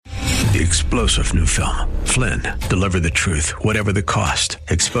The explosive new film, Flynn, deliver the truth, whatever the cost,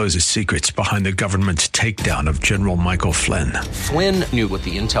 exposes secrets behind the government's takedown of General Michael Flynn. Flynn knew what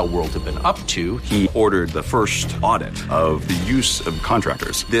the intel world had been up to. He ordered the first audit of the use of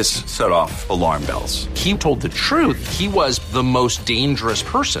contractors. This set off alarm bells. He told the truth. He was the most dangerous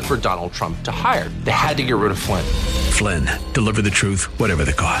person for Donald Trump to hire. They had to get rid of Flynn. Flynn, deliver the truth, whatever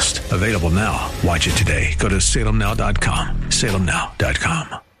the cost. Available now. Watch it today. Go to salemnow.com.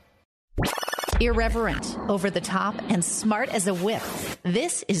 salemnow.com. Irreverent, over the top, and smart as a whip.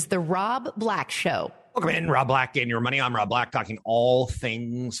 This is The Rob Black Show. Welcome in, Rob Black and Your Money. I'm Rob Black, talking all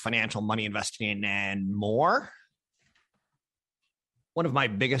things financial, money, investing, and more. One of my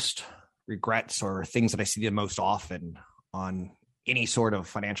biggest regrets, or things that I see the most often on any sort of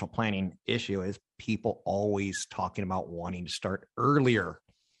financial planning issue, is people always talking about wanting to start earlier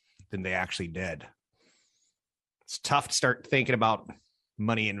than they actually did. It's tough to start thinking about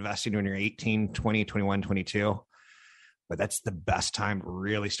money investing when you're 18, 20, 21, 22. But that's the best time to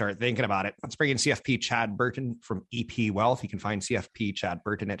really start thinking about it. Let's bring in CFP Chad Burton from EP Wealth. You can find CFP Chad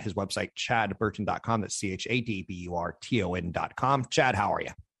Burton at his website, chadburton.com. That's CHADBURTON.com. Chad, how are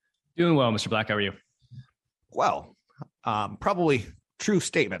you? Doing well, Mr. Black. How are you? Well, probably true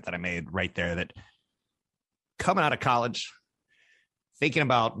statement that I made right there, that coming out of college, thinking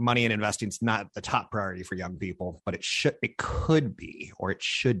about money and investing is not the top priority for young people, but it could be, or it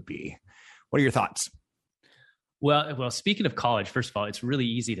should be. What are your thoughts? Well, speaking of college, first of all, it's really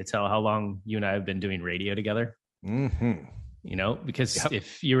easy to tell how long you and I have been doing radio together. Mm-hmm. You know, because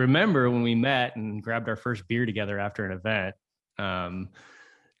if you remember when we met and grabbed our first beer together after an event,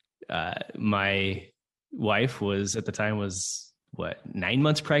 my wife was, at the time, 9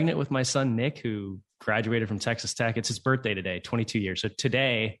 months pregnant with my son, Nick, who graduated from Texas Tech. It's his birthday today, 22 years. So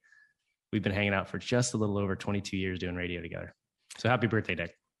today we've been hanging out for just a little over 22 years doing radio together. So happy birthday,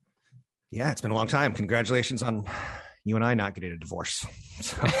 Nick. Yeah, it's been a long time. Congratulations on you and I not getting a divorce.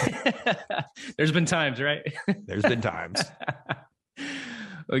 So. There's been times, right? There's been times.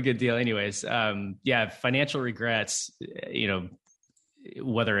 Well, good deal. Anyways, financial regrets,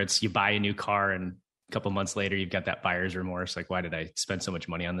 whether it's you buy a new car and a couple months later, you've got that buyer's remorse. Like, why did I spend so much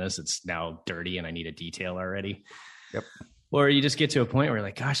money on this? It's now dirty and I need a detail already. Yep. Or you just get to a point where you're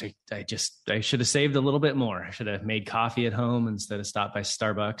like, gosh, I should have saved a little bit more. I should have made coffee at home instead of stop by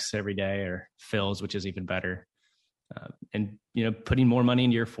Starbucks every day, or Phil's, which is even better. And, putting more money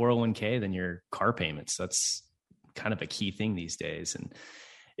into your 401k than your car payments. That's kind of a key thing these days. And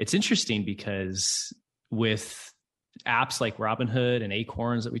it's interesting because with apps like Robinhood and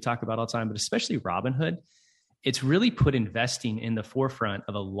Acorns that we talk about all the time, but especially Robinhood, it's really put investing in the forefront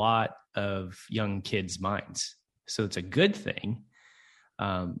of a lot of young kids' minds. So it's a good thing.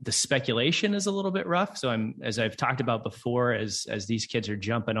 The speculation is a little bit rough. So as I've talked about before, as these kids are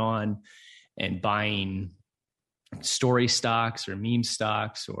jumping on and buying story stocks or meme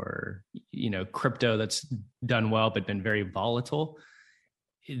stocks or, crypto that's done well, but been very volatile,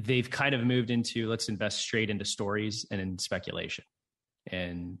 they've kind of moved into, let's invest straight into stories and in speculation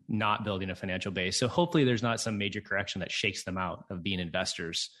and not building a financial base. So hopefully there's not some major correction that shakes them out of being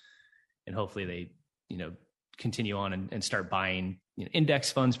investors. And hopefully they, continue on and start buying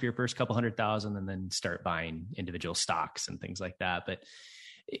index funds for your first couple 100,000 and then start buying individual stocks and things like that. But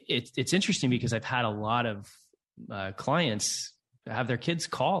it's interesting because I've had a lot of clients have their kids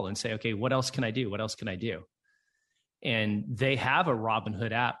call and say, okay, what else can I do? What else can I do? And they have a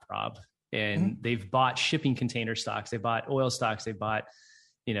Robinhood app, Rob, and they've bought shipping container stocks. They bought oil stocks. They bought,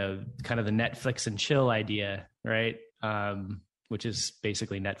 kind of the Netflix and chill idea, right? Which is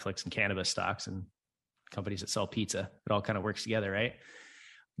basically Netflix and cannabis stocks and companies that sell pizza. It all kind of works together, right?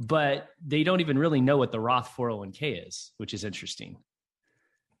 But they don't even really know what the Roth 401k is, which is interesting.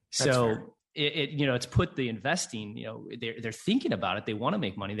 That's so fair. It's put the investing, they're thinking about it. They want to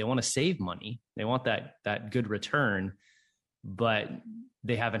make money. They want to save money. They want that good return, but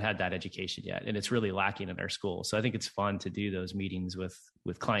they haven't had that education yet. And it's really lacking in our school. So I think it's fun to do those meetings with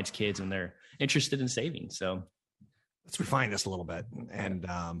clients' kids when they're interested in saving. So let's refine this a little bit. And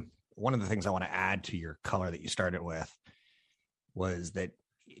one of the things I want to add to your color that you started with was that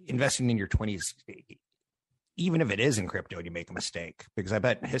investing in your 20s, even if it is in crypto and you make a mistake, because I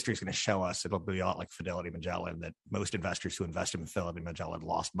bet history is going to show us, it'll be a lot like Fidelity Magellan, that most investors who invested in Fidelity Magellan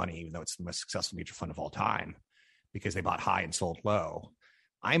lost money, even though it's the most successful mutual fund of all time, because they bought high and sold low.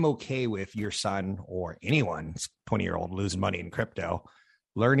 I'm okay with your son or anyone, 20-year-old, losing money in crypto,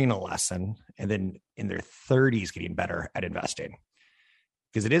 learning a lesson, and then in their 30s getting better at investing.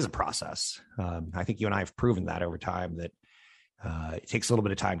 Because it is a process. I think you and I have proven that over time, that it takes a little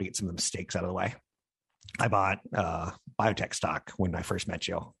bit of time to get some of the mistakes out of the way. I bought biotech stock when I first met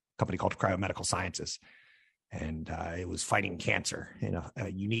you a company called Cryomedical Sciences. And it was fighting cancer in a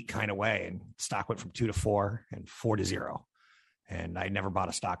unique kind of way. And stock went from 2 to 4 and 4 to 0. And I never bought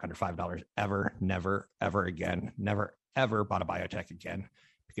a stock under $5 ever, never, ever again. Never, ever bought a biotech again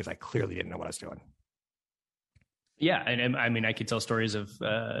because I clearly didn't know what I was doing. Yeah. And I mean, I could tell stories of,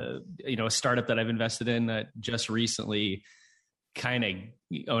 a startup that I've invested in that just recently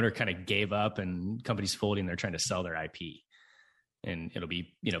owner gave up and company's folding. They're trying to sell their IP. And it'll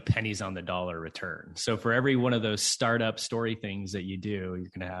be, pennies on the dollar return. So for every one of those startup story things that you do, you're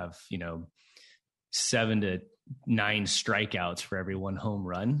going to have, 7 to 9 strikeouts for every 1 home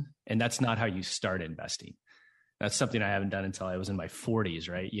run. And that's not how you start investing. That's something I haven't done until I was in my 40s,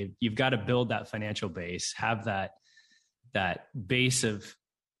 right? You've got to build that financial base, have that base of,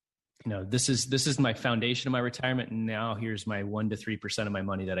 this is my foundation of my retirement. And now here's my 1 to 3% of my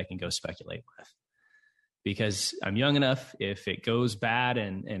money that I can go speculate with. Because I'm young enough, if it goes bad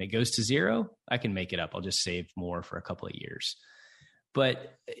and it goes to 0, I can make it up. I'll just save more for a couple of years.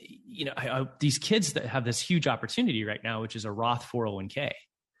 But, these kids that have this huge opportunity right now, which is a Roth 401k.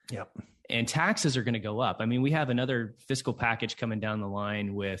 Yep. And taxes are going to go up. I mean, we have another fiscal package coming down the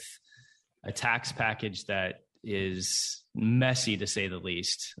line with a tax package that is messy, to say the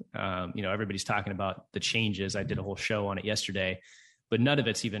least. Everybody's talking about the changes. I did a whole show on it yesterday, but none of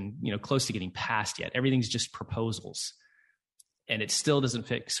it's even, close to getting passed yet. Everything's just proposals. And it still doesn't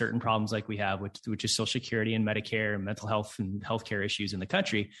fix certain problems like we have, which is Social Security and Medicare and mental health and healthcare issues in the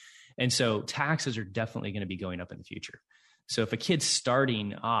country. And so taxes are definitely going to be going up in the future. So if a kid's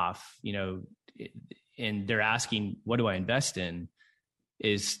starting off, and they're asking, what do I invest in,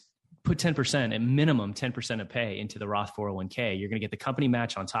 is put 10%, at minimum 10% of pay into the Roth 401k. You're going to get the company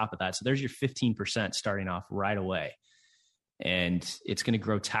match on top of that. So there's your 15% starting off right away. And it's going to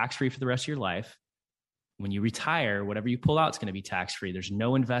grow tax-free for the rest of your life. When you retire, whatever you pull out is going to be tax-free. There's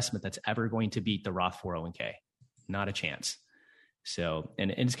no investment that's ever going to beat the Roth 401k. Not a chance. So, and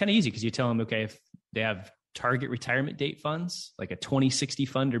it's kind of easy because you tell them, okay, if they have target retirement date funds, like a 2060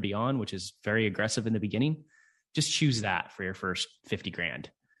 fund or beyond, which is very aggressive in the beginning, just choose that for your first 50 grand.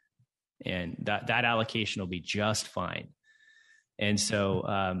 And that allocation will be just fine. And so,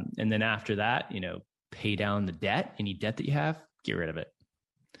 and then after that, pay down the debt, any debt that you have, get rid of it.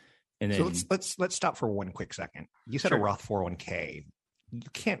 And then, so let's stop for one quick second. You said Sure. a Roth 401k.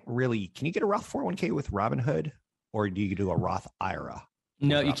 Can you get a Roth 401k with Robinhood, or do you do a Roth IRA?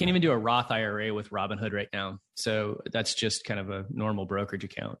 no, you can't even do a Roth IRA with Robinhood right now. So that's just kind of a normal brokerage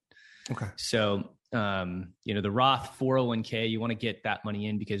account. Okay. So, the Roth 401k, you want to get that money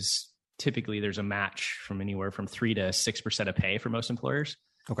in because typically there's a match from anywhere from 3 to 6% of pay for most employers.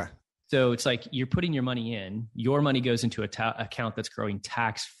 Okay. So it's like you're putting your money in, your money goes into account that's growing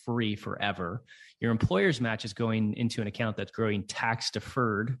tax-free forever. Your employer's match is going into an account that's growing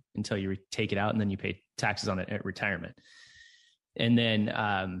tax-deferred until you take it out, and then you pay taxes on it at retirement. And then,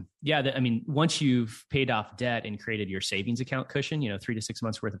 once you've paid off debt and created your savings account cushion, 3 to 6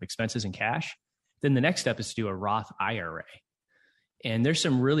 months worth of expenses in cash, then the next step is to do a Roth IRA. And there's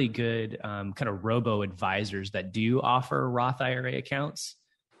some really good kind of robo advisors that do offer Roth IRA accounts.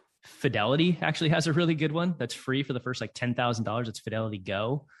 Fidelity actually has a really good one that's free for the first $10,000. It's Fidelity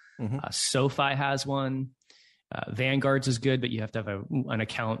Go. Mm-hmm. SoFi has one. Vanguard's is good, but you have to have an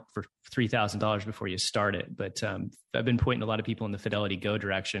account for $3,000 before you start it. But I've been pointing a lot of people in the Fidelity Go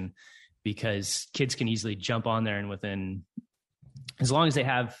direction because kids can easily jump on there, and within, as long as they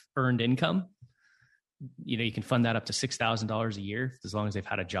have earned income, you can fund that up to $6,000 a year as long as they've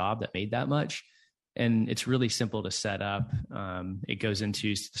had a job that made that much. And it's really simple to set up. It goes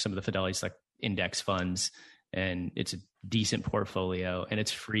into some of the Fidelity's like index funds, and it's a decent portfolio, and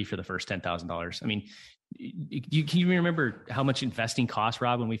it's free for the first $10,000. I mean, can you remember how much investing cost,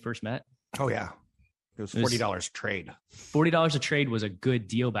 Rob, when we first met? Oh yeah. It was $40 a trade. $40 a trade was a good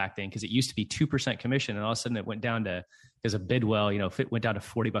deal back then because it used to be 2% commission, and all of a sudden it went down to, because of Bidwell, if it went down to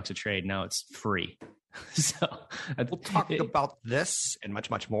 $40 a trade, now it's free. So we'll talk about this and much,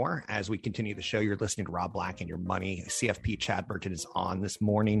 much more as we continue the show. You're listening to Rob Black and Your Money. CFP Chad Burton is on this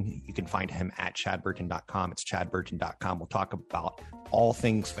morning. You can find him at chadburton.com. It's chadburton.com. We'll talk about all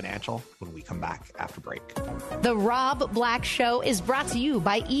things financial when we come back after break. The Rob Black Show is brought to you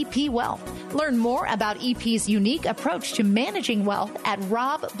by EP Wealth. Learn more about EP's unique approach to managing wealth at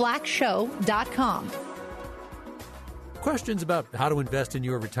robblackshow.com. Questions about how to invest in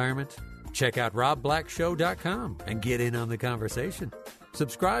your retirement? Check out robblackshow.com and get in on the conversation.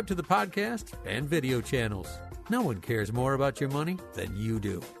 Subscribe to the podcast and video channels. No one cares more about your money than you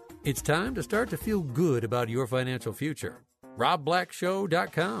do. It's time to start to feel good about your financial future.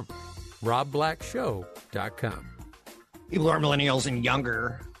 robblackshow.com. robblackshow.com. People who are millennials and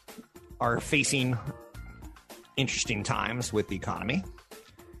younger are facing interesting times with the economy,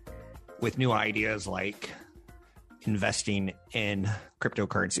 with new ideas like investing in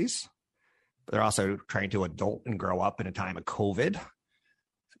cryptocurrencies. But they're also trying to adult and grow up in a time of COVID.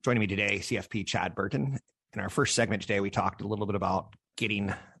 Joining me today, CFP Chad Burton. In our first segment today, we talked a little bit about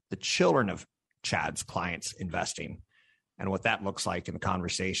getting the children of Chad's clients investing and what that looks like in the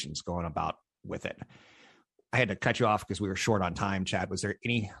conversations going about with it. I had to cut you off because we were short on time. Chad, was there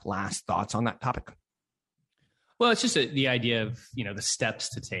any last thoughts on that topic? Well, it's just the idea of, the steps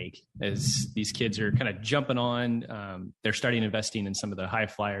to take as these kids are kind of jumping on. They're starting investing in some of the high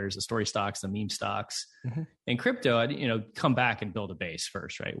flyers, the story stocks, the meme stocks, and crypto. Come back and build a base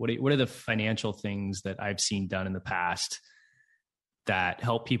first, right? What are the financial things that I've seen done in the past that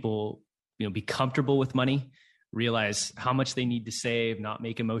help people, be comfortable with money, realize how much they need to save, not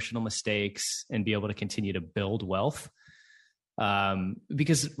make emotional mistakes, and be able to continue to build wealth.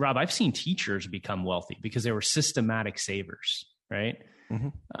 Because Rob, I've seen teachers become wealthy because they were systematic savers, right?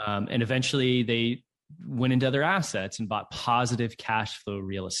 And eventually they went into other assets and bought positive cash flow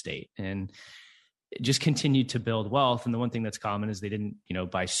real estate and just continued to build wealth. And the one thing that's common is they didn't,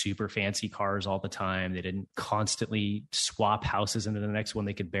 buy super fancy cars all the time. They didn't constantly swap houses into the next one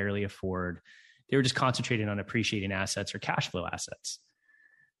they could barely afford. They were just concentrating on appreciating assets or cash flow assets,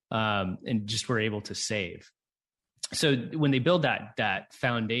 and just were able to save. So when they build that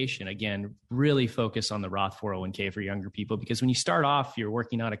foundation, again, really focus on the Roth 401k for younger people, because when you start off, you're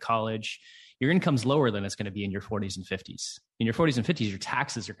working out of college, your income's lower than it's going to be in your 40s and 50s. In your 40s and 50s, your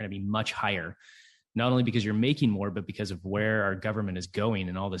taxes are going to be much higher, not only because you're making more, but because of where our government is going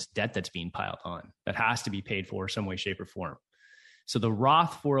and all this debt that's being piled on that has to be paid for some way, shape, or form. So the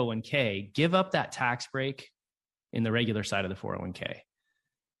Roth 401k, give up that tax break in the regular side of the 401k.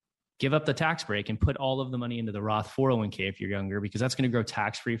 Give up the tax break and put all of the money into the Roth 401k if you're younger, because that's going to grow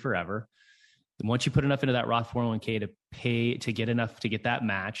tax-free forever. And once you put enough into that Roth 401k to get enough to get that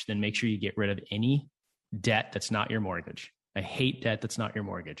match, then make sure you get rid of any debt that's not your mortgage. I hate debt that's not your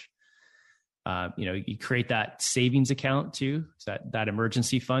mortgage. You create that savings account too, so that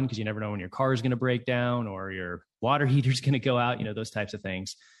emergency fund, because you never know when your car is going to break down or your water heater is going to go out, those types of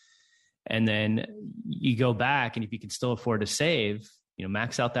things. And then you go back, and if you can still afford to save,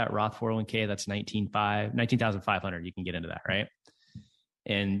 max out that Roth 401k. That's $19,500. You can get into that, right?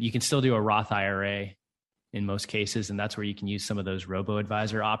 And you can still do a Roth IRA in most cases. And that's where you can use some of those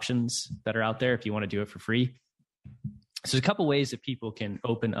robo-advisor options that are out there if you want to do it for free. So there's a couple ways that people can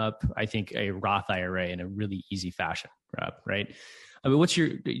open up, I think, a Roth IRA in a really easy fashion, Rob, right? I mean,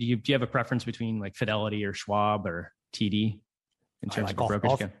 do you have a preference between like Fidelity or Schwab or TD in terms of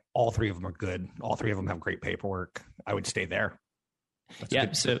brokerage account? All three of them are good. All three of them have great paperwork. I would stay there.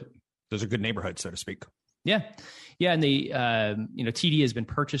 So those are good neighborhoods, so to speak. Yeah. And the, TD has been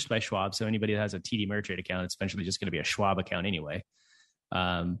purchased by Schwab. So anybody that has a TD Ameritrade account, it's eventually just going to be a Schwab account anyway.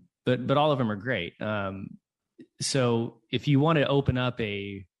 But all of them are great. So if you want to open up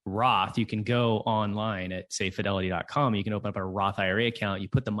a Roth, you can go online at, say, fidelity.com. You can open up a Roth IRA account. You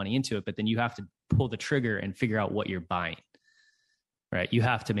put the money into it, but then you have to pull the trigger and figure out what you're buying. Right. You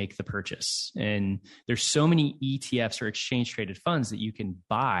have to make the purchase. And there's so many ETFs or exchange traded funds that you can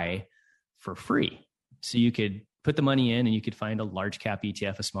buy for free. So you could put the money in and you could find a large cap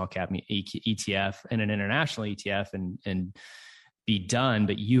ETF, a small cap ETF, and an international ETF and be done.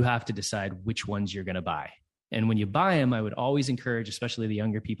 But you have to decide which ones you're going to buy. And when you buy them, I would always encourage, especially the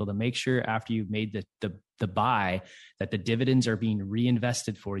younger people, to make sure after you've made the buy that the dividends are being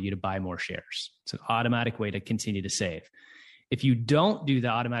reinvested for you to buy more shares. It's an automatic way to continue to save. If you don't do the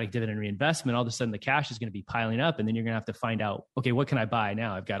automatic dividend reinvestment, all of a sudden the cash is going to be piling up, and then you're going to have to find out, okay, what can I buy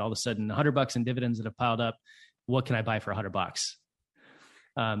now? I've got all of a sudden $100 in dividends that have piled up. What can I buy for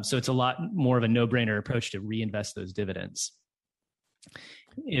 $100? So it's a lot more of a no-brainer approach to reinvest those dividends.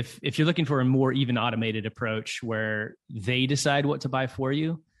 If you're looking for a more even automated approach where they decide what to buy for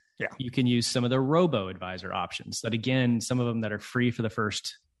you, you can use some of the robo-advisor options. That, again, some of them that are free for the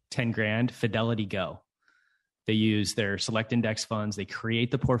first 10 grand, Fidelity Go. They use their select index funds. They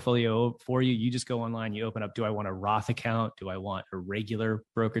create the portfolio for you. You just go online, you open up, do I want a Roth account? Do I want a regular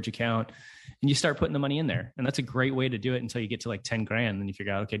brokerage account? And you start putting the money in there. And that's a great way to do it until you get to like 10 grand. Then you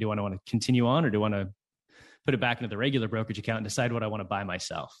figure out, okay, do I want to continue on, or do I want to put it back into the regular brokerage account and decide what I want to buy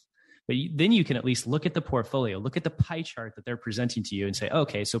myself? But then you can at least look at the portfolio, look at the pie chart that they're presenting to you and say,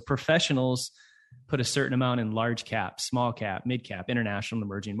 okay, so professionals put a certain amount in large cap, small cap, mid cap, international,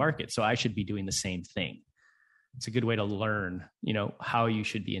 emerging markets. So I should be doing the same thing. It's a good way to learn, how you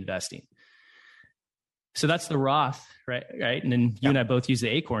should be investing. So that's the Roth, right? And then you and I both use the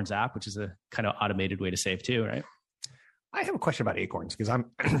Acorns app, which is a kind of automated way to save too, right? I have a question about Acorns because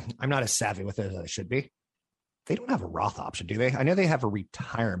I'm not as savvy with it as I should be. They don't have a Roth option, do they? I know they have a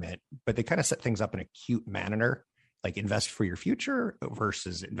retirement, but they kind of set things up in a cute manner, like invest for your future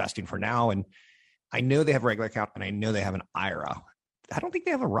versus investing for now. And I know they have a regular account and I know they have an IRA. I don't think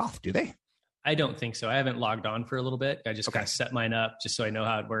they have a Roth, do they? I don't think so. I haven't logged on for a little bit. I just kind of set mine up just so I know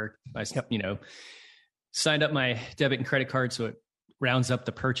how it worked. I, signed up my debit and credit card so it rounds up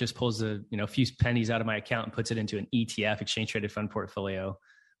the purchase, pulls a few pennies out of my account and puts it into an ETF, exchange traded fund portfolio,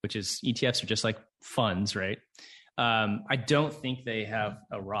 which is ETFs are just like funds, right? I don't think they have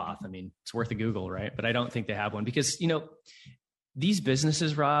a Roth. I mean, it's worth a Google, right? But I don't think they have one because, these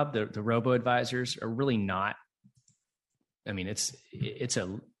businesses, Rob, the robo-advisors are really not. I mean,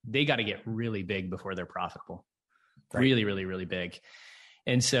 they got to get really big before they're profitable, right? Really, really, really big.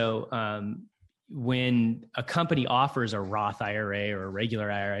 And so when a company offers a Roth IRA or a regular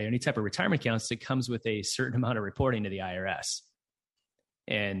IRA, any type of retirement accounts, it comes with a certain amount of reporting to the IRS.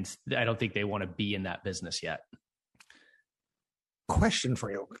 And I don't think they want to be in that business yet. Question for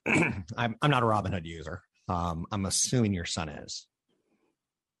you. I'm not a Robinhood user. I'm assuming your son is.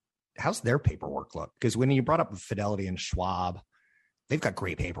 How's their paperwork look? Because when you brought up Fidelity and Schwab, they've got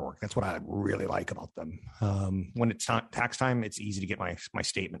great paperwork. That's what I really like about them. When it's tax time, it's easy to get my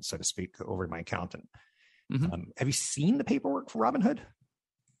statement, so to speak, over to my accountant. Mm-hmm. Have you seen the paperwork for Robinhood?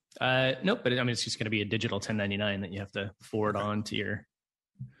 Nope, but I mean, it's just going to be a digital 1099 that you have to forward on to your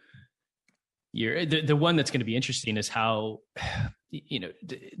the one that's going to be interesting is how,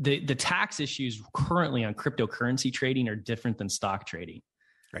 the tax issues currently on cryptocurrency trading are different than stock trading.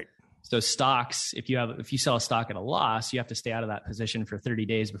 Right. So stocks, if you sell a stock at a loss, you have to stay out of that position for 30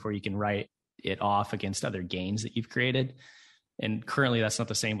 days before you can write it off against other gains that you've created. And currently that's not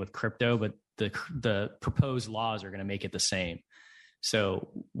the same with crypto, but the proposed laws are going to make it the same. So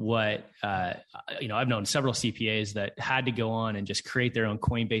what, I've known several CPAs that had to go on and just create their own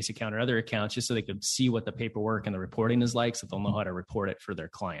Coinbase account or other accounts just so they could see what the paperwork and the reporting is like, so they'll know how to report it for their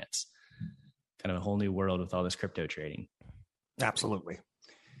clients. Kind of a whole new world with all this crypto trading. Absolutely.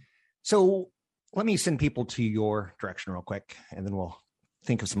 So let me send people to your direction real quick, and then we'll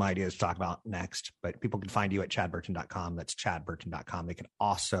think of some ideas to talk about next. But people can find you at chadburton.com. That's chadburton.com. They can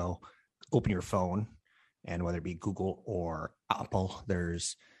also open your phone, and whether it be Google or Apple,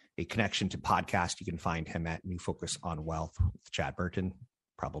 there's a connection to podcast. You can find him at New Focus on Wealth with Chad Burton.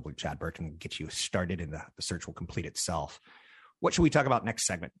 Probably Chad Burton will get you started, and the search will complete itself. What should we talk about next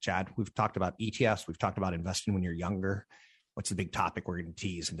segment, Chad? We've talked about ETFs. We've talked about investing when you're younger. What's the big topic we're going to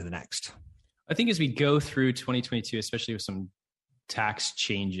tease into the next? I think as we go through 2022, especially with some tax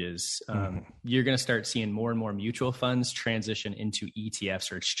changes, you're going to start seeing more and more mutual funds transition into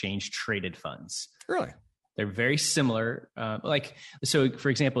ETFs or exchange traded funds. Really? They're very similar. So for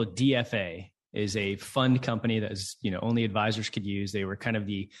example, DFA is a fund company that is, only advisors could use. They were kind of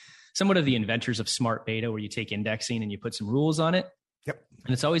somewhat of the inventors of smart beta, where you take indexing and you put some rules on it. Yep.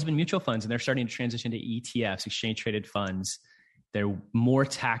 And it's always been mutual funds, and they're starting to transition to ETFs, exchange traded funds. They're more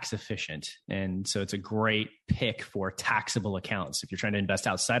tax efficient. And so it's a great pick for taxable accounts. If you're trying to invest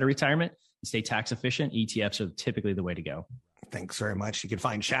outside of retirement and stay tax efficient, ETFs are typically the way to go. Thanks very much. You can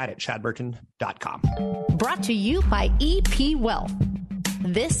find Chad at chadburton.com. Brought to you by EP Wealth.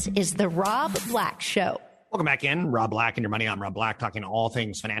 This is the Rob Black Show. Welcome back in. Rob Black and Your Money. I'm Rob Black, talking all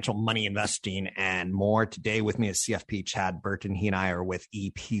things financial, money, investing, and more. Today with me is CFP Chad Burton. He and I are with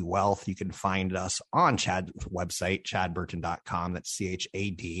EP Wealth. You can find us on Chad's website, chadburton.com. That's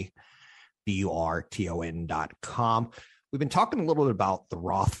chadburton.com. We've been talking a little bit about the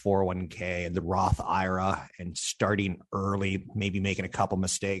Roth 401k and the Roth IRA and starting early, maybe making a couple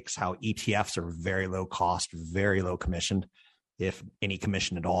mistakes, how ETFs are very low cost, very low commission, if any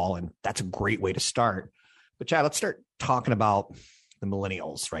commission at all. And that's a great way to start. But Chad, let's start talking about the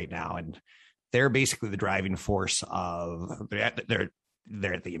millennials right now. And they're basically the driving force of, they're at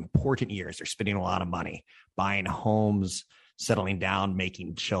the important years. They're spending a lot of money, buying homes, settling down,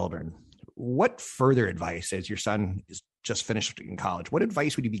 making children. What further advice, as your son is just finished in college, what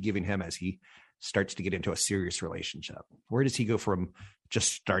advice would you be giving him as he starts to get into a serious relationship? Where does he go from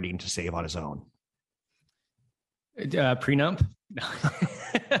just starting to save on his own? Prenup?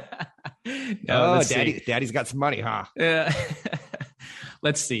 No, daddy's got some money, huh?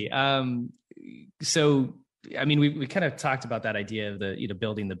 Let's see. So, I mean, we kind of talked about that idea of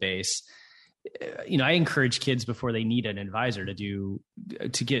building the base. I encourage kids before they need an advisor to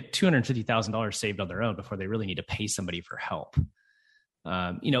get $250,000 saved on their own before they really need to pay somebody for help.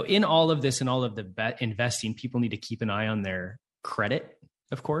 In all of this and all of the investing, people need to keep an eye on their credit,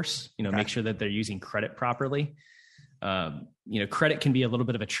 of course, make sure that they're using credit properly. Credit can be a little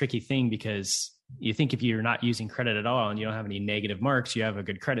bit of a tricky thing because you think if you're not using credit at all and you don't have any negative marks, you have a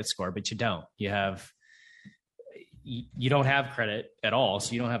good credit score, but you don't. You don't have credit at all,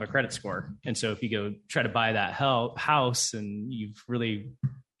 so you don't have a credit score. And so if you go try to buy that house and you've really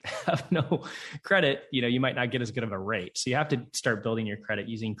have no credit, you might not get as good of a rate. So you have to start building your credit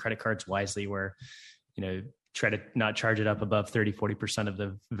using credit cards wisely, where, try to not charge it up above 30, 40% of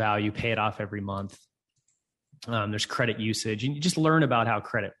the value, pay it off every month. There's credit usage, and you just learn about how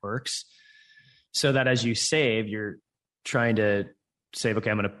credit works so that as you save, you're trying to save, okay,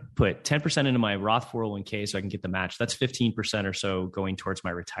 I'm going to put 10% into my Roth 401k so I can get the match. That's 15% or so going towards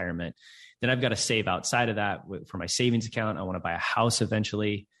my retirement. Then I've got to save outside of that for my savings account. I want to buy a house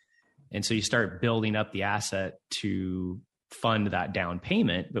eventually. And so you start building up the asset to fund that down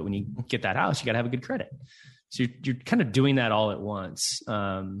payment. But when you get that house, you got to have a good credit. So you're kind of doing that all at once.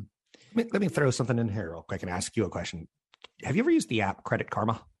 Let me throw something in here real quick and ask you a question. Have you ever used the app Credit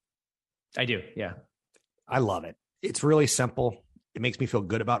Karma? I do. Yeah. I love it. It's really simple. It makes me feel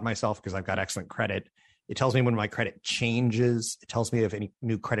good about myself because I've got excellent credit. It tells me when my credit changes. It tells me if any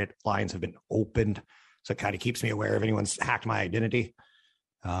new credit lines have been opened. So it kind of keeps me aware if anyone's hacked my identity.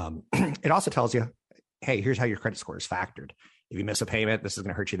 It also tells you, hey, here's how your credit score is factored. If you miss a payment, this is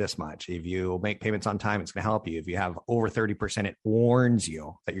going to hurt you this much. If you make payments on time, it's going to help you. If you have over 30%, it warns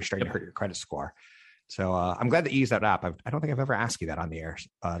you that you're starting to hurt your credit score. So I'm glad that you use that app. I don't think I've ever asked you that on the air,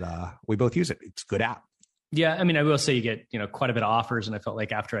 but we both use it. It's a good app. Yeah. I mean, I will say you get, quite a bit of offers. And I felt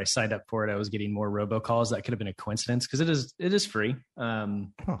like after I signed up for it, I was getting more robocalls. That could have been a coincidence because it is free.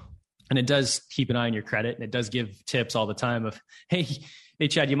 And it does keep an eye on your credit. And it does give tips all the time of, hey,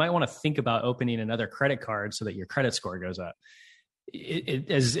 Chad, you might want to think about opening another credit card so that your credit score goes up.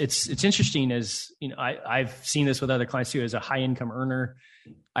 It's interesting as, I've seen this with other clients too. As a high income earner,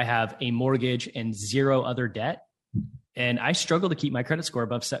 I have a mortgage and zero other debt. And I struggle to keep my credit score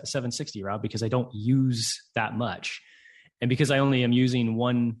above 760, Rob, because I don't use that much. And because I only am using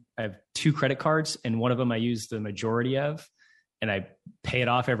I have 2 credit cards, and one of them I use the majority of, and I pay it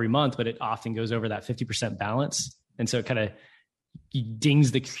off every month, but it often goes over that 50% balance. And so it kind of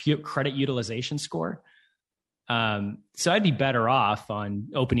dings the credit utilization score. So I'd be better off on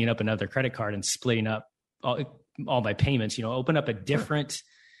opening up another credit card and splitting up all my payments, open up a different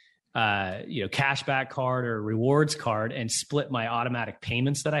cashback card or rewards card and split my automatic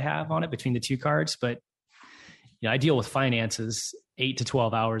payments that I have on it between the 2 cards. But, I deal with finances 8 to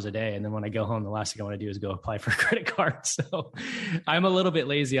 12 hours a day. And then when I go home, the last thing I want to do is go apply for a credit card. So I'm a little bit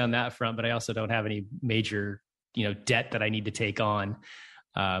lazy on that front, but I also don't have any major, debt that I need to take on.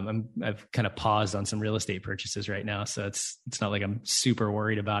 I've kind of paused on some real estate purchases right now. So it's not like I'm super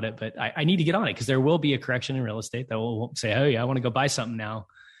worried about it, but I need to get on it because there will be a correction in real estate that will say, oh yeah, I want to go buy something now.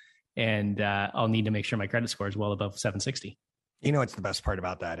 And I'll need to make sure my credit score is well above 760. What's the best part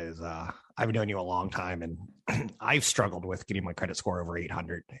about that is I've known you a long time, and I've struggled with getting my credit score over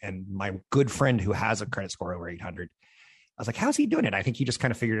 800. And my good friend who has a credit score over 800, I was like, how's he doing it? I think he just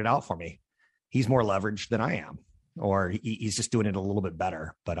kind of figured it out for me. He's more leveraged than I am, or he's just doing it a little bit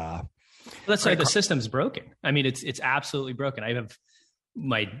better. But that's why the system's broken. I mean, it's absolutely broken. I have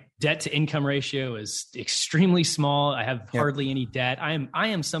my debt to income ratio is extremely small. I have hardly any debt. I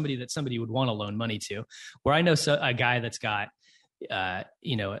am somebody that somebody would want to loan money to, where I know a guy that's got,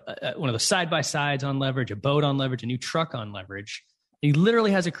 one of the side-by-sides on leverage, a boat on leverage, a new truck on leverage. He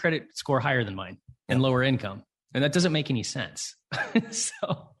literally has a credit score higher than mine and lower income. And that doesn't make any sense.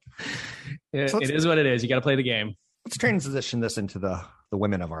 So it is what it is. You got to play the game. Let's transition this into the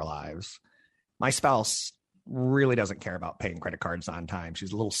women of our lives. My spouse really doesn't care about paying credit cards on time.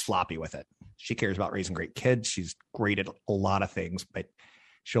 She's a little sloppy with it. She cares about raising great kids. She's great at a lot of things, but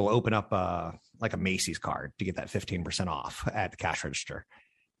she'll open up like a Macy's card to get that 15% off at the cash register.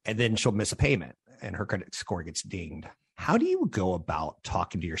 And then she'll miss a payment and her credit score gets dinged. How do you go about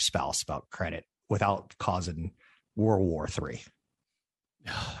talking to your spouse about credit without causing World War III?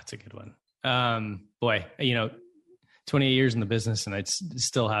 Oh, that's a good one. Boy, 28 years in the business and I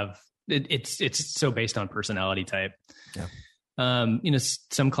still have, it's so based on personality type. Yeah.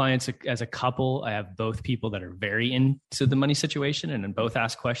 Some clients as a couple, I have both people that are very into the money situation and both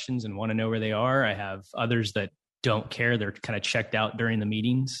ask questions and want to know where they are. I have others that don't care. They're kind of checked out during the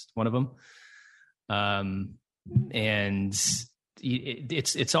meetings, one of them. And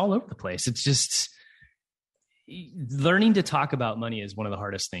it's all over the place. It's just learning to talk about money is one of the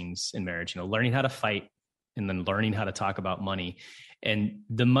hardest things in marriage, learning how to fight and then learning how to talk about money. And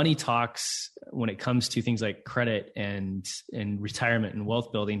the money talks when it comes to things like credit and retirement and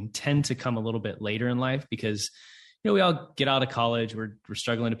wealth building tend to come a little bit later in life because, we all get out of college. We're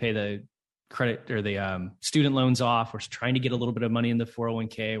struggling to pay the credit or the student loans off. We're trying to get a little bit of money in the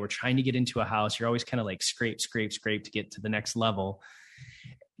 401k. We're trying to get into a house. You're always kind of like scrape to get to the next level.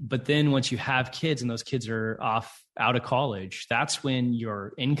 But then once you have kids and those kids are out of college, that's when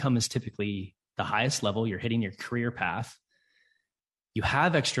your income is typically the highest level. You're hitting your career path. You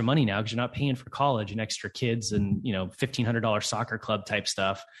have extra money now because you're not paying for college and extra kids and, $1,500 soccer club type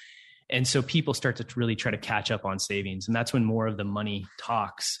stuff. And so people start to really try to catch up on savings. And that's when more of the money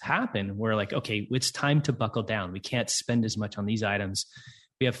talks happen. We're like, okay, it's time to buckle down. We can't spend as much on these items.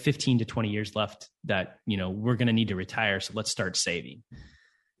 We have 15 to 20 years left that, we're going to need to retire. So let's start saving.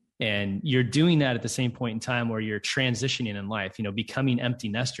 And you're doing that at the same point in time where you're transitioning in life. Becoming empty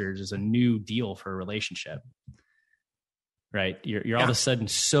nesters is a new deal for a relationship, right? You're all of a sudden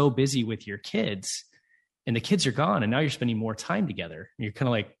so busy with your kids and the kids are gone. And now you're spending more time together. You're kind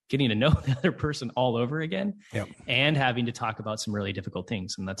of like getting to know the other person all over again and having to talk about some really difficult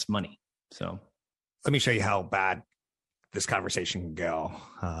things. And that's money. So let me show you how bad this conversation can go.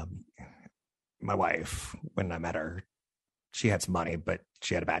 My wife, when I met her, she had some money, but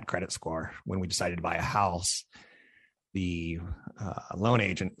she had a bad credit score. When we decided to buy a house, the loan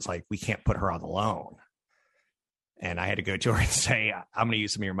agent was like, we can't put her on the loan. And I had to go to her and say, I'm going to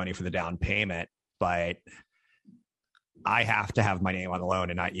use some of your money for the down payment, but I have to have my name on the loan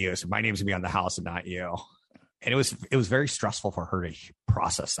and not you. So my name's gonna be on the house and not you. And it was very stressful for her to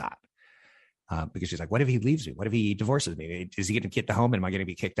process that because she's like, what if he leaves me? What if he divorces me? Is he going to get to home? And am I going to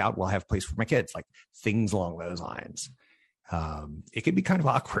be kicked out? Will I have a place for my kids? Like things along those lines. It can be kind of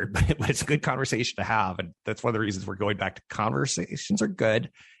awkward, but it's a good conversation to have. And that's one of the reasons we're going back to conversations are good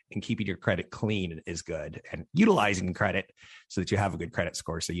and keeping your credit clean is good and utilizing credit so that you have a good credit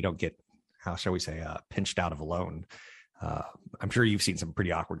score. So you don't get, how shall we say, pinched out of a loan. I'm sure you've seen some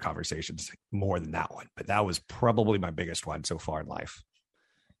pretty awkward conversations more than that one, but that was probably my biggest one so far in life.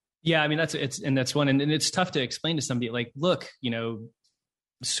 Yeah. I mean, that's one. And it's tough to explain to somebody like, look,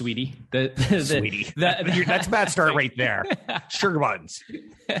 sweetie, sweetie, that's a bad start right there. Sugar buns.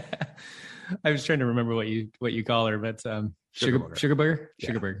 I was trying to remember what you call her, but sugar booger.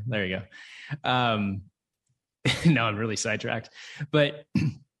 There you go. No, I'm really sidetracked, but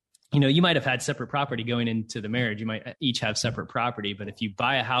you might have had separate property going into the marriage. You might each have separate property, but if you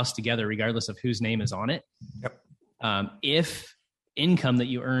buy a house together, regardless of whose name is on it, if income that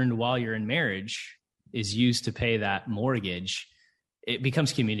you earned while you're in marriage is used to pay that mortgage, it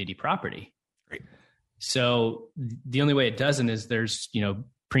becomes community property. Right. So the only way it doesn't is there's,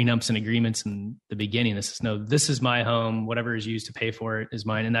 prenups and agreements in the beginning. This is my home. Whatever is used to pay for it is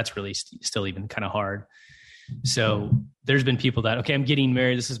mine. And that's really still even kind of hard. So there's been people that, okay, I'm getting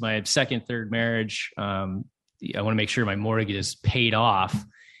married. This is my second, third marriage. I want to make sure my mortgage is paid off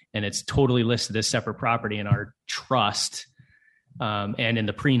and it's totally listed as separate property in our trust and in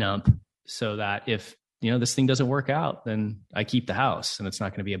the prenup so that if, this thing doesn't work out, then I keep the house and it's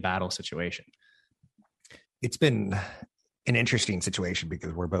not going to be a battle situation. It's been an interesting situation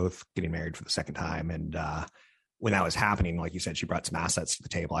because we're both getting married for the second time. And when that was happening, like you said, she brought some assets to the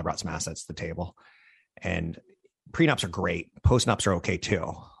table. I brought some assets to the table. And prenups are great. Postnups are okay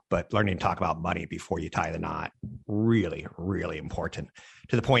too. But learning to talk about money before you tie the knot, really, really important.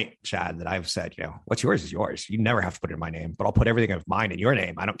 To the point, Chad, that I've said, what's yours is yours. You never have to put it in my name, but I'll put everything of mine in your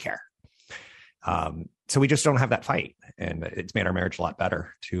name. I don't care. So we just don't have that fight. And it's made our marriage a lot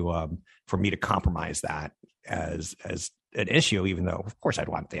better for me to compromise that as an issue, even though, of course, I'd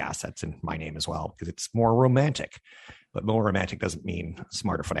want the assets in my name as well, because it's more romantic. But more romantic doesn't mean a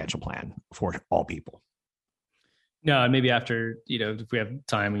smarter financial plan for all people. No, and maybe after, if we have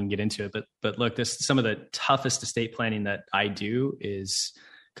time, we can get into it. But look, some of the toughest estate planning that I do is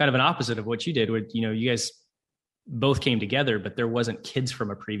kind of an opposite of what you did, where, you guys both came together, but there wasn't kids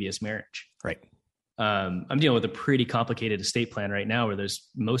from a previous marriage. Right. I'm dealing with a pretty complicated estate plan right now where there's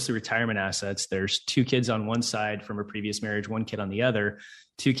mostly retirement assets. There's 2 kids on one side from a previous marriage, 1 kid on the other.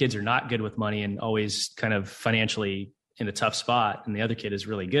 2 kids are not good with money and always kind of financially in a tough spot. And the other kid is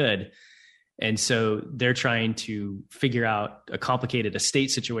really good. And so they're trying to figure out a complicated estate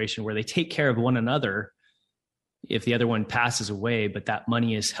situation where they take care of one another if the other one passes away, but that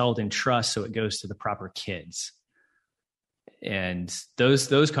money is held in trust. So it goes to the proper kids. And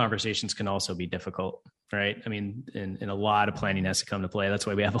those conversations can also be difficult, right? I mean, and a lot of planning has to come to play. That's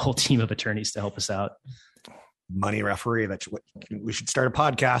why we have a whole team of attorneys to help us out. Money referee. We should start a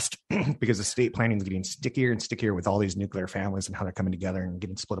podcast because estate planning is getting stickier and stickier with all these nuclear families and how they're coming together and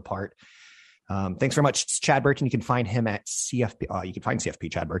getting split apart. Thanks very much. It's Chad Burton. You can find him at CFP. You can find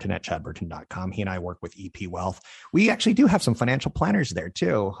CFP Chad Burton at chadburton.com. He and I work with EP Wealth. We actually do have some financial planners there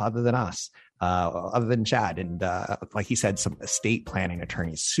too, other than us. other than Chad. And like he said, some estate planning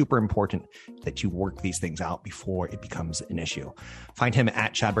attorneys, super important that you work these things out before it becomes an issue. Find him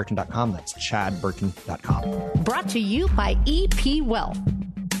at chadburton.com. That's chadburton.com. Brought to you by EP Wealth.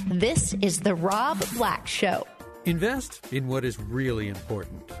 This is the Rob Black Show. Invest in what is really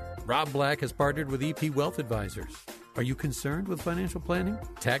important. Rob Black has partnered with EP Wealth Advisors. Are you concerned with financial planning,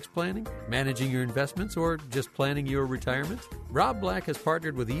 tax planning, managing your investments, or just planning your retirement? Rob Black has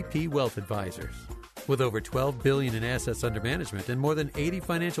partnered with EP Wealth Advisors. With over $12 billion in assets under management and more than 80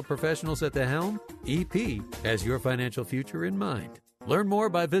 financial professionals at the helm, EP has your financial future in mind. Learn more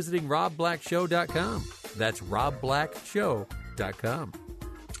by visiting robblackshow.com. That's robblackshow.com.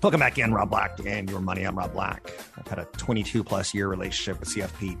 Welcome back in, Rob Black and Your Money. I'm Rob Black. I've had a 22-plus year relationship with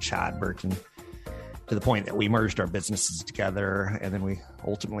CFP Chad Burton, to the point that we merged our businesses together, and then we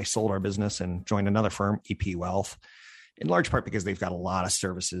ultimately sold our business and joined another firm, EP Wealth, in large part because they've got a lot of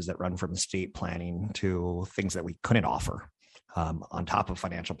services that run from estate planning to things that we couldn't offer on top of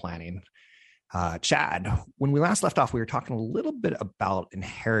financial planning. Chad, when we last left off, we were talking a little bit about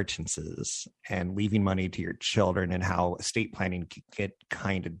inheritances and leaving money to your children and how estate planning can get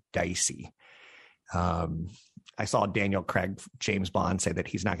kind of dicey. I saw Daniel Craig, James Bond, say that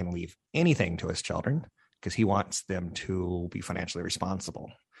he's not going to leave anything to his children because he wants them to be financially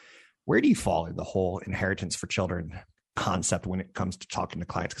responsible. Where do you fall in the whole inheritance for children concept when it comes to talking to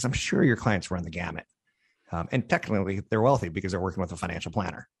clients? Because I'm sure your clients run the gamut. And technically, they're wealthy because they're working with a financial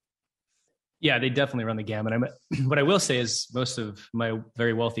planner. Yeah, they definitely run the gamut. What I will say is most of my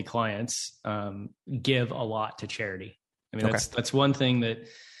very wealthy clients give a lot to charity. I mean, that's one thing that,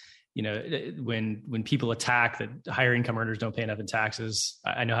 you know, when people attack that higher income earners don't pay enough in taxes,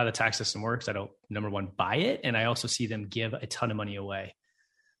 I know how the tax system works. I don't, number one, buy it. And I also see them give a ton of money away.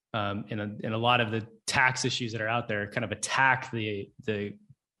 And a lot of the tax issues that are out there kind of attack the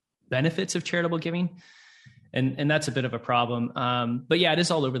benefits of charitable giving. And that's a bit of a problem. But yeah, it is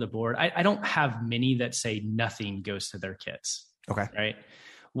all over the board. I don't have many that say nothing goes to their kids. Okay. Right.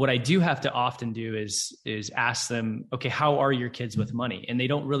 What I do have to often do is ask them, okay, how are your kids with money? And they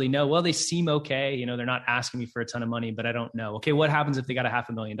don't really know. Well, they seem okay. You know, they're not asking me for a ton of money, but I don't know. Okay, what happens if they got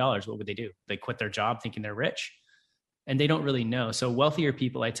 $500,000? What would they do? They quit their job thinking they're rich, and they don't really know. So wealthier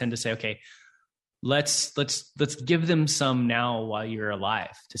people, I tend to say, okay, let's give them some now while you're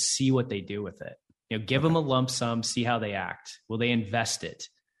alive to see what they do with it. You know, give them a lump sum, see how they act. Will they invest it?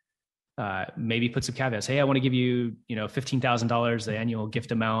 Maybe put some caveats. Hey, I want to give you, $15,000, the annual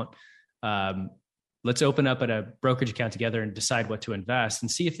gift amount. Let's open up at a brokerage account together and decide what to invest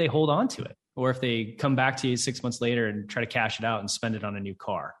and see if they hold on to it, or if they come back to you 6 months later and try to cash it out and spend it on a new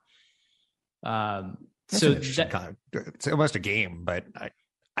car. So it's almost a game, but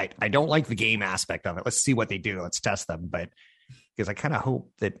I don't like the game aspect of it. Let's see what they do. Let's test them. But because I kind of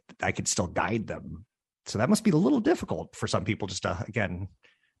hope that I could still guide them. So that must be a little difficult for some people just to, again,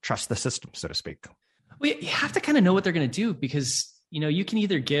 trust the system, so to speak. Well, you have to kind of know what they're going to do, because, you can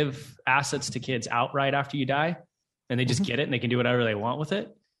either give assets to kids outright after you die and they just get it and they can do whatever they want with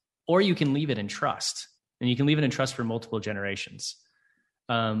it, or you can leave it in trust, and you can leave it in trust for multiple generations.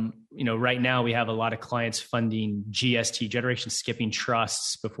 Right now we have a lot of clients funding GST, generation skipping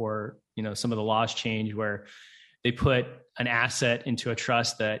trusts, before, some of the laws change, where they put an asset into a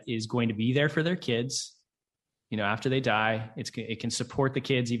trust that is going to be there for their kids. After they die, it can support the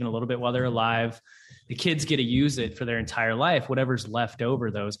kids even a little bit while they're alive. The kids get to use it for their entire life. Whatever's left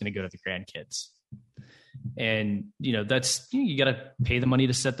over, though, is going to go to the grandkids. And, that's, you got to pay the money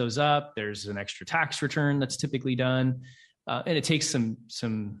to set those up. There's an extra tax return that's typically done. And it takes some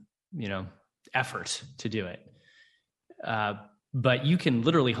effort to do it. But you can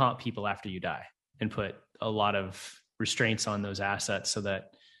literally haunt people after you die and put a lot of restraints on those assets, so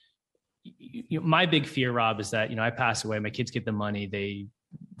that my big fear, Rob, is that, I pass away, my kids get the money. They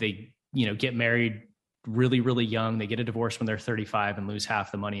get married really, really young. They get a divorce when they're 35 and lose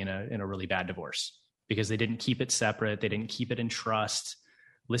half the money in a really bad divorce, because they didn't keep it separate. They didn't keep it in trust,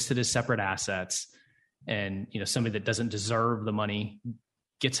 listed as separate assets. And, somebody that doesn't deserve the money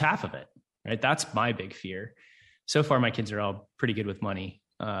gets half of it. Right. That's my big fear. So far, my kids are all pretty good with money.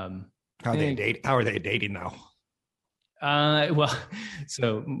 How are they dating now? Well,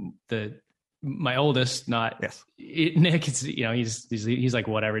 so my oldest, Nick, it's, he's like,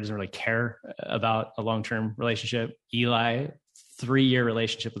 whatever, he doesn't really care about a long-term relationship. Eli, 3-year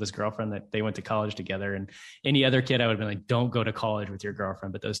relationship with his girlfriend that they went to college together. And any other kid, I would have been like, don't go to college with your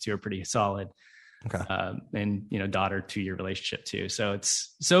girlfriend, but those two are pretty solid. Okay. And, daughter, 2-year relationship too. So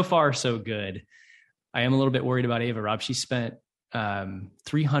it's so far so good. I am a little bit worried about Ava, Rob. She spent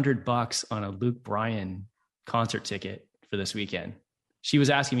 $300 on a Luke Bryan concert ticket for this weekend. she was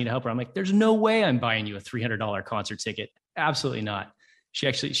asking me to help her. I'm like, there's no way I'm buying you a $300 concert ticket. Absolutely not.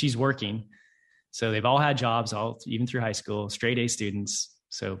 She's working. So they've all had jobs, even through high school, straight A students.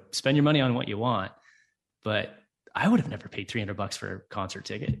 So spend your money on what you want. But I would have never paid $300 for a concert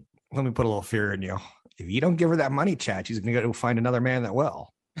ticket. Let me put a little fear in you. If you don't give her that money, Chad, she's going to go find another man that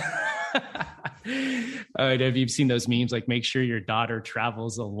will. Have you seen those memes? Like, make sure your daughter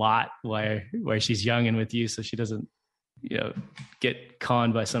travels a lot while she's young and with you, so she doesn't, get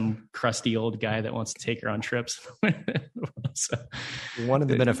conned by some crusty old guy that wants to take her on trips. So, one of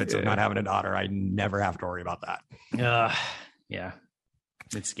the benefits of not having a daughter, I never have to worry about that. Yeah,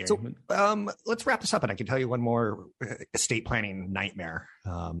 it's scary. So, let's wrap this up, and I can tell you one more estate planning nightmare.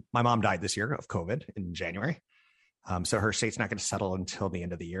 My mom died this year of COVID in January. So her estate's not going to settle until the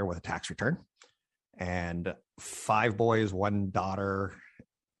end of the year with a tax return. And 5 boys, 1 daughter.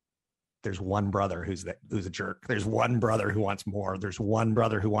 There's one brother who's a jerk. There's one brother who wants more. There's one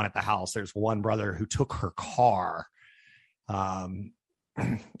brother who wanted the house. There's one brother who took her car. I'm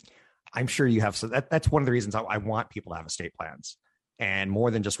sure you have. So that's one of the reasons I want people to have estate plans, and more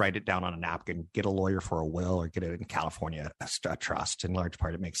than just write it down on a napkin, get a lawyer for a will, or get it in California, a trust. In large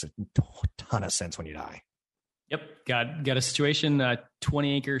part, it makes a ton of sense when you die. Yep. Got a situation,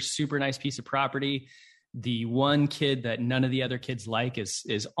 20 acres, super nice piece of property. The one kid that none of the other kids like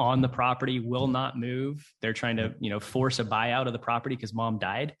is on the property, will not move. They're trying to, force a buyout of the property because mom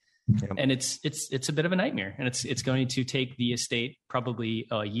died. Yep. And it's a bit of a nightmare, and it's going to take the estate probably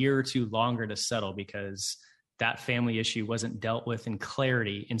a year or 2 longer to settle, because that family issue wasn't dealt with in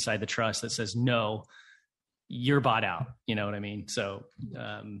clarity inside the trust that says, no, you're bought out. You know what I mean? So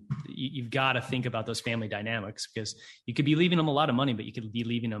you've got to think about those family dynamics, because you could be leaving them a lot of money, but you could be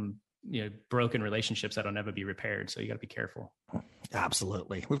leaving them, broken relationships that'll never be repaired. So you got to be careful.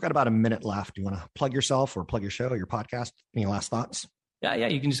 Absolutely. We've got about a minute left. Do you want to plug yourself or plug your show, your podcast? Any last thoughts? Yeah.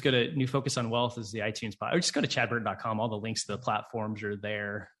 You can just go to New Focus on Wealth is the iTunes pod, or just go to chadburton.com. All the links to the platforms are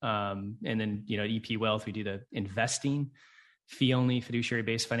there. And then, EP Wealth, we do the investing, fee only, fiduciary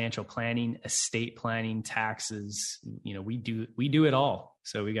based financial planning, estate planning, taxes. We do it all.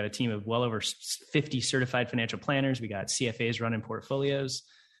 So we got a team of well over 50 certified financial planners. We got CFAs running portfolios.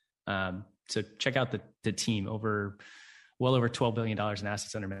 So check out the team, well over $12 billion in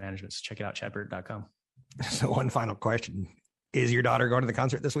assets under management. So check it out, chadburton.com. So one final question. Is your daughter going to the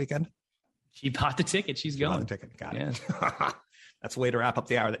concert this weekend? She bought the ticket. She's going. Bought the ticket. Got it. That's the way to wrap up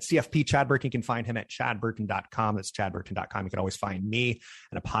the hour. That's CFP Chad Burton. You can find him at chadburton.com. That's chadburton.com. You can always find me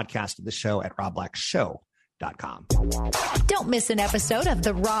and a podcast of the show at robblackshow.com. Don't miss an episode of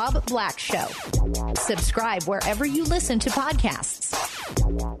The Rob Black Show. Subscribe wherever you listen to podcasts.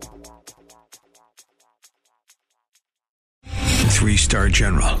 3-star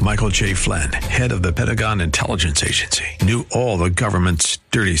General Michael J. Flynn, head of the Pentagon Intelligence Agency, knew all the government's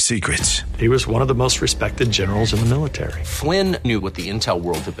dirty secrets. He was one of the most respected generals in the military. Flynn knew what the intel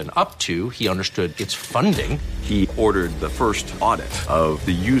world had been up to. He understood its funding. He ordered the first audit of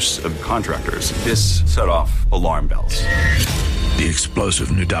the use of contractors. This set off alarm bells. The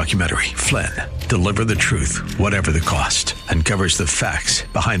explosive new documentary, Flynn, Deliver the Truth, Whatever the Cost, uncovers the facts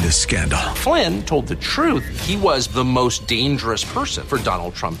behind this scandal. Flynn told the truth. He was the most dangerous person for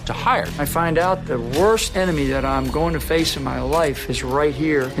Donald Trump to hire. I find out the worst enemy that I'm going to face in my life is right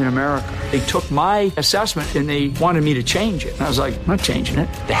here in America. They took my assessment and they wanted me to change it. And I was like, I'm not changing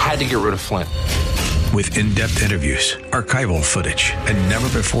it. They had to get rid of Flynn. With in-depth interviews, archival footage, and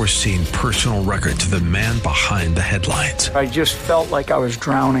never-before-seen personal records of the man behind the headlines. I just felt like I was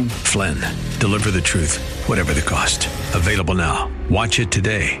drowning. Flynn, Deliver the Truth, Whatever the Cost. Available now. Watch it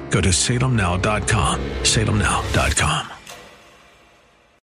today. Go to salemnow.com. salemnow.com.